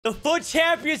The FUT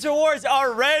Champions Awards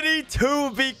are ready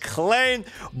to be claimed.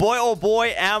 Boy, oh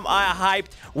boy, am I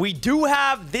hyped. We do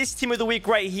have this team of the week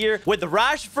right here with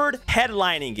Rashford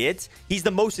headlining it. He's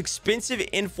the most expensive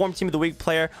informed team of the week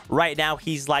player right now.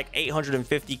 He's like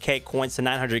 850k coins to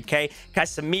 900k.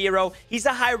 Casemiro, he's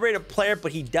a high rated player,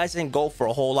 but he doesn't go for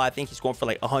a whole lot. I think he's going for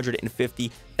like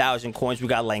 150,000 coins. We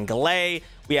got Langley.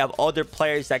 We have other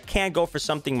players that can go for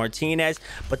something, Martinez.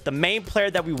 But the main player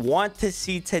that we want to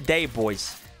see today,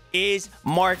 boys, is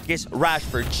Marcus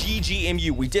Rashford.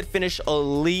 GGMU. We did finish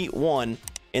Elite 1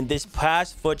 in this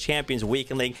past FUT Champions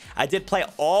Weekend League. I did play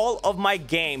all of my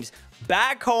games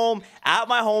back home at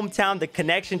my hometown. The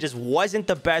connection just wasn't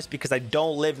the best because I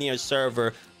don't live near a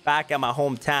server back at my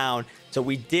hometown. So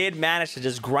we did manage to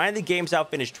just grind the games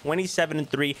out, finish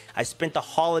 27-3. I spent the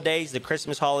holidays, the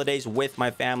Christmas holidays, with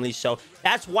my family. So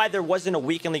that's why there wasn't a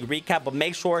Weekend League recap. But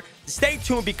make sure to stay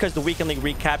tuned because the Weekend League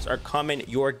recaps are coming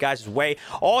your guys' way.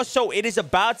 Also, it is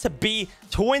about to be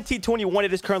 2021.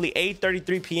 It is currently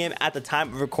 8:33 p.m. at the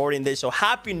time of recording this. So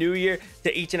happy New Year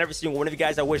to each and every single one of you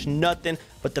guys. I wish nothing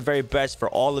but the very best for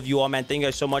all of you all, man. Thank you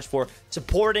guys so much for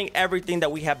supporting everything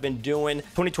that we have been doing.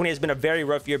 2020 has been a very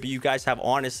rough year, but you guys have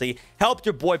honestly helped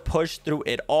your boy push through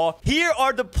it all. Here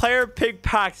are the player pick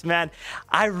packs, man.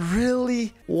 I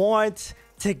really want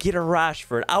to get a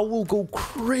Rashford. I will go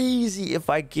crazy if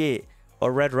I get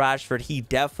a red Rashford. He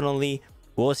definitely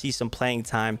will see some playing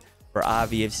time for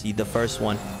AVFC, the first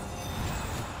one.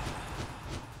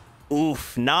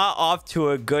 Oof, not off to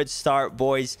a good start,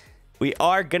 boys. We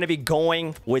are going to be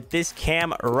going with this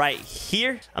cam right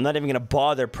here. I'm not even going to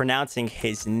bother pronouncing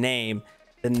his name.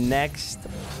 The next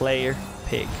player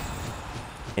pick.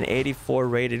 An 84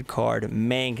 rated card,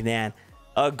 Mangnan,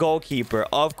 a goalkeeper,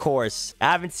 of course.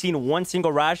 I haven't seen one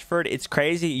single Rashford. It's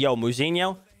crazy. Yo,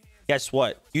 Muzinho, guess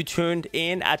what? You tuned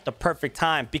in at the perfect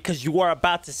time because you are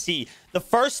about to see the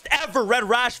first ever red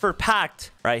Rashford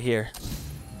packed right here.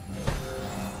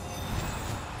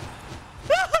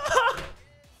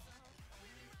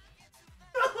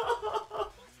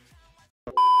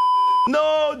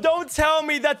 No, don't tell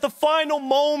me that the final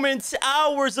moments,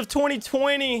 hours of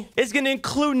 2020 is going to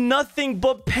include nothing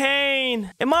but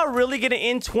pain. Am I really going to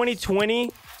end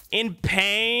 2020 in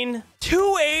pain?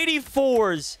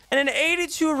 284s and an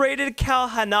 82 rated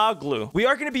Calhanoglu. We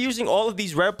are going to be using all of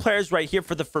these rare players right here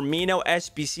for the Firmino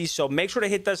SBC. So make sure to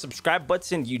hit that subscribe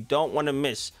button. You don't want to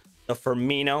miss the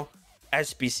Firmino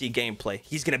SBC gameplay.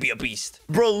 He's gonna be a beast.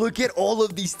 Bro, look at all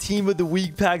of these team of the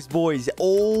week packs, boys.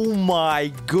 Oh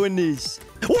my goodness.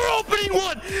 We're opening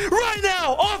one right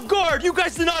now, off guard. You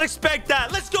guys did not expect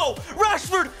that. Let's go.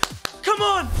 Rashford, come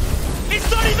on. It's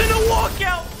not even a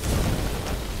walkout.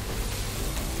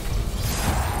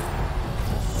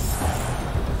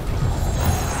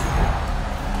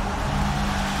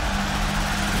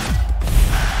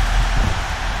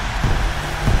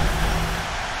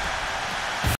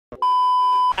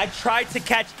 I tried to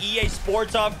catch EA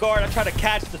Sports off guard. I tried to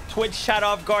catch the Twitch chat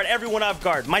off guard. Everyone off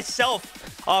guard.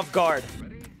 Myself off guard.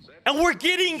 And we're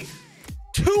getting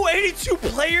 282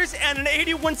 players and an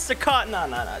 81 Sakat.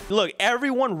 Nah. Look,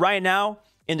 everyone right now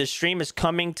in the stream is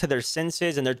coming to their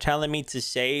senses and they're telling me to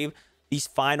save these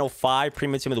final 5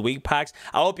 premium team of the week packs.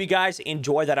 I hope you guys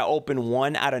enjoy that I opened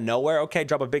one out of nowhere. Okay,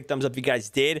 drop a big thumbs up if you guys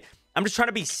did. I'm just trying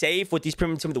to be safe with these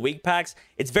premium team of the week packs.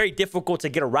 It's very difficult to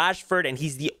get a Rashford, and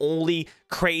he's the only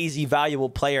crazy valuable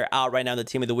player out right now in the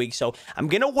team of the week. So I'm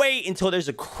going to wait until there's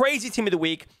a crazy team of the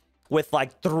week with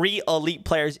like 3 elite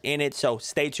players in it. So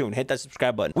stay tuned. Hit that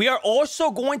subscribe button. We are also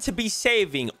going to be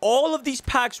saving all of these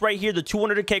packs right here, the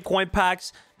 200k coin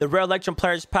packs, the rare election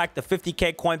players pack, the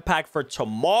 50k coin pack for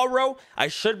tomorrow. I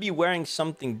should be wearing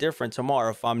something different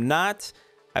tomorrow. If I'm not,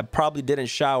 I probably didn't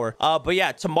shower. But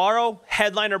yeah, tomorrow,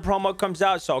 headliner promo comes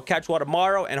out. So I'll catch you all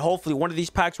tomorrow. And hopefully one of these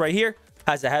packs right here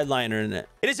has a headliner in it.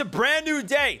 It is a brand new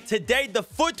day. Today, the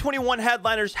FUT 21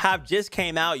 headliners have just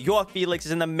came out. Joao Felix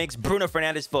is in the mix. Bruno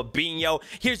Fernandes, Fabinho.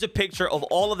 Here's a picture of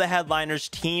all of the headliners,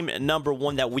 team number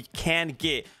 1 that we can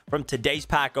get from today's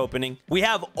pack opening. We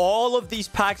have all of these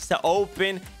packs to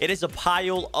open. It is a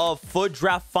pile of FUT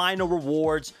Draft final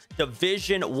rewards,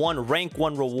 Division 1 Rank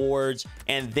 1 rewards,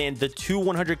 and then the 2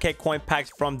 100k coin packs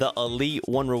from the Elite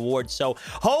 1 rewards. So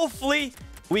hopefully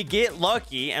we get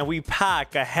lucky and we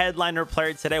pack a headliner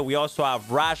player today. We also have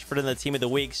Rashford in the team of the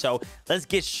week. So let's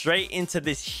get straight into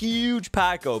this huge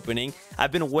pack opening.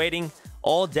 I've been waiting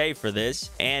all day for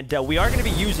this, and we are going to be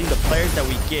using the players that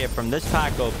we get from this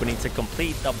pack opening to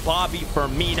complete the Bobby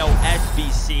Firmino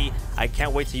SBC. I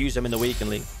can't wait to use them in the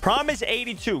weekend league. Promise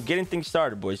 82, getting things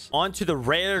started, boys. On to the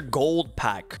rare gold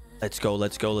pack. Let's go.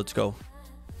 Walk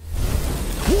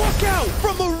out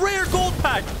from a rare gold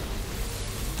pack.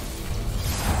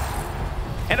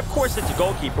 And of course, it's a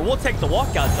goalkeeper. We'll take the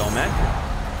walkout, though,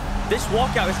 man. This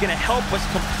walkout is going to help us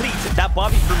complete that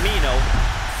Bobby Firmino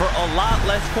for a lot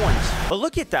less coins. But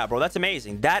look at that, bro. That's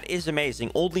amazing. That is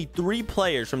amazing. Only 3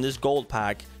 players from this gold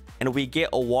pack, and we get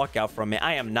a walkout from it.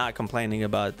 I am not complaining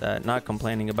about that. Not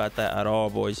complaining about that at all,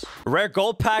 boys. Rare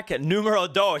gold pack numero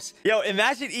dos. Yo,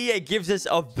 imagine EA gives us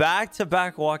a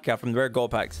back-to-back walkout from the rare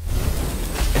gold packs.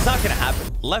 It's not going to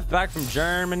happen. Left back from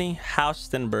Germany,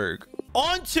 Haustenberg.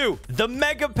 On to the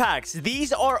mega packs.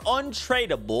 These are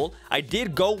untradeable. I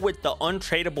did go with the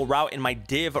untradeable route in my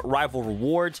div rival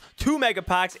rewards. 2 mega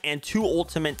packs and 2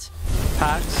 ultimate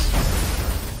packs.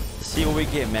 Let's see what we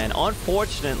get, man.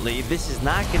 Unfortunately, this is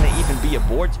not going to even be a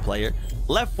boards player.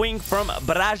 Left wing from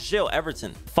Brazil,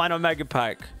 Everton. Final mega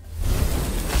pack.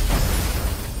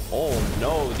 Oh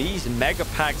no, these mega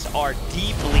packs are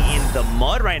deeply in the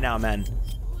mud right now, man.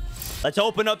 Let's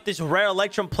open up this rare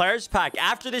Electrum Players pack.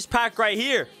 After this pack right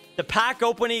here, the pack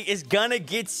opening is gonna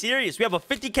get serious. We have a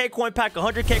 50k coin pack,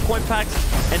 100k coin packs,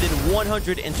 and then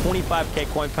 125k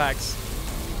coin packs.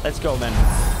 Let's go, man.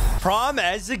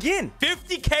 Promise again.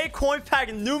 50k coin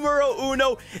pack numero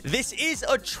uno. This is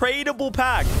a tradable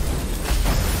pack.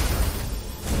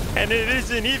 And it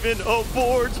isn't even a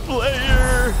boards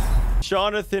player.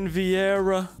 Jonathan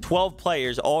Vieira. 12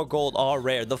 players, all gold, all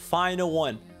rare. The final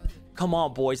one. Come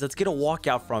on, boys. Let's get a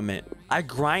walkout from it. I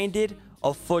grinded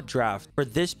a foot draft for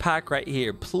this pack right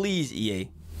here. Please, EA.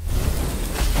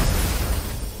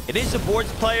 It is a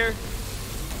boards player.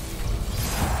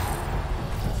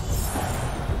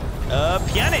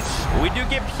 Pjanic. We do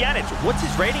get Pjanic. What's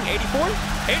his rating? 84?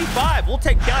 85. We'll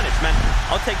take Pjanic, man.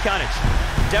 I'll take Pjanic.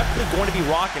 Definitely going to be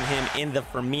rocking him in the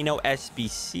Firmino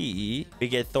SBC. We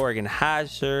get Thorgan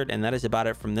Hazard, and that is about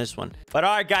it from this one. But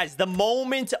all right, guys, the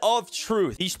moment of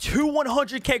truth. These 2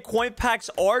 100k coin packs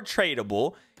are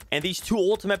tradable, and these 2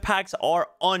 ultimate packs are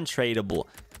untradeable.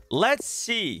 Let's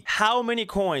see how many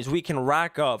coins we can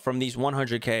rack up from these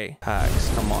 100k packs.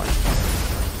 Come on.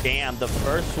 Damn, the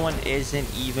first one isn't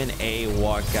even a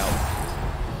walkout.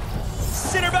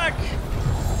 Center back.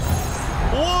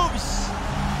 Wolves.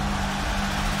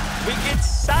 We get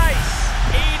size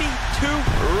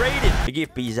 82 rated. We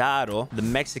get Pizarro, the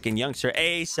Mexican youngster.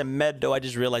 Hey, Semedo. I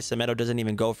just realized Semedo doesn't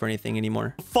even go for anything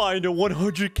anymore. Find a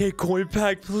 100k coin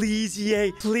pack, please,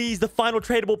 EA. Please, the final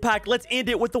tradable pack. Let's end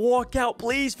it with the walkout,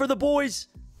 please, for the boys.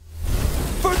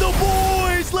 For the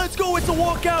boys. Let's go. It's a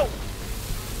walkout.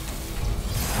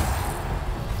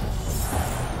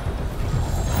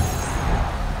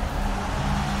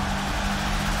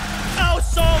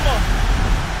 Alsama.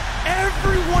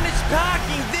 Everyone is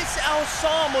packing this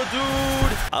Alsama,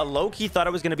 dude. I low-key thought it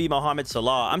was going to be Mohamed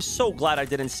Salah. I'm so glad I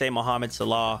didn't say Mohamed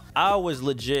Salah. I was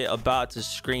legit about to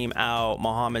scream out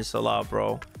Mohamed Salah,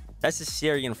 bro. That's the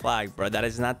Syrian flag, bro. That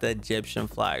is not the Egyptian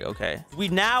flag, okay? We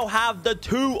now have the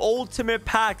 2 ultimate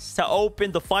packs to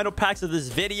open, the final packs of this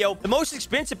video. The most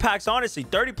expensive packs, honestly.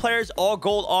 30 players, all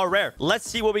gold, all rare. Let's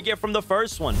see what we get from the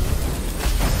first one.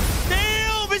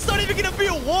 Damn, it's not even going to be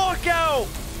a walkout.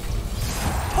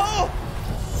 Oh!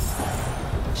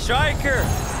 Striker.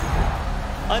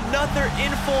 Another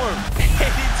inform.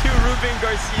 82 Ruben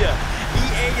Garcia.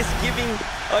 EA is giving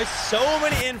us so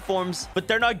many informs, but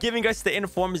they're not giving us the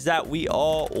informs that we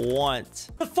all want.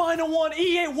 The final one,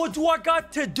 EA, what do I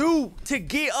got to do to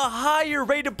get a higher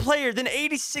rated player than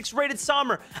 86 rated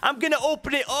Sommer? I'm going to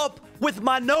open it up with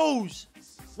my nose.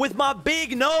 With my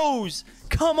big nose.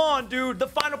 Come on, dude. The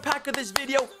final pack of this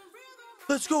video.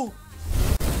 Let's go.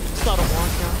 It's not a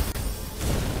walkout.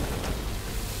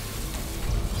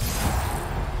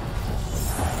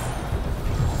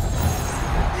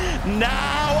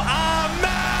 Now I'm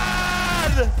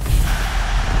mad!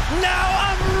 Now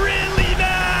I'm really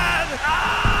mad!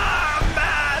 I'm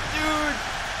mad, dude!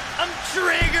 I'm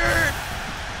triggered!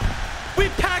 We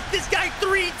packed this guy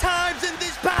 3 times in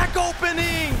this pack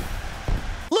opening!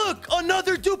 Look,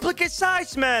 another duplicate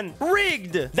size, man.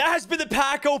 Rigged. That has been the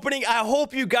pack opening. I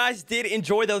hope you guys did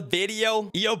enjoy the video.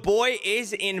 Your boy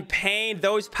is in pain.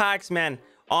 Those packs, man,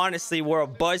 honestly were a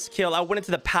buzzkill. I went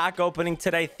into the pack opening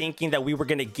today thinking that we were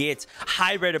going to get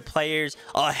high-rated players,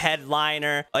 a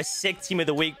headliner, a sick team of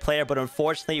the week player, but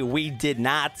unfortunately we did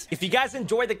not. If you guys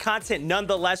enjoyed the content,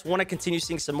 nonetheless want to continue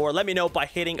seeing some more, let me know by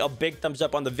hitting a big thumbs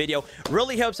up on the video.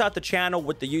 Really helps out the channel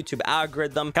with the YouTube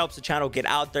algorithm, helps the channel get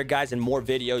out there, guys, and more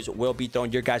videos will be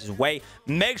thrown your guys' way.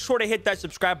 Make sure to hit that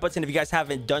subscribe button if you guys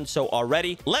haven't done so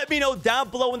already. Let me know down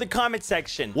below in the comment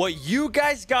section what you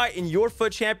guys got in your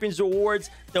FUT Champions Awards,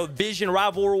 the Vision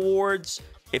Rival Rewards.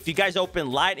 If you guys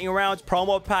open lightning rounds,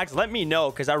 promo packs, let me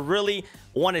know, because I really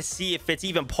want to see if it's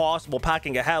even possible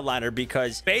packing a headliner,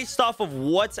 because based off of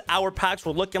what our packs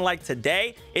were looking like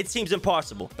today, it seems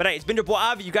impossible. But hey, it's been your boy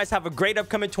Avi. You guys have a great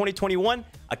upcoming 2021.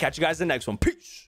 I'll catch you guys in the next one. Peace.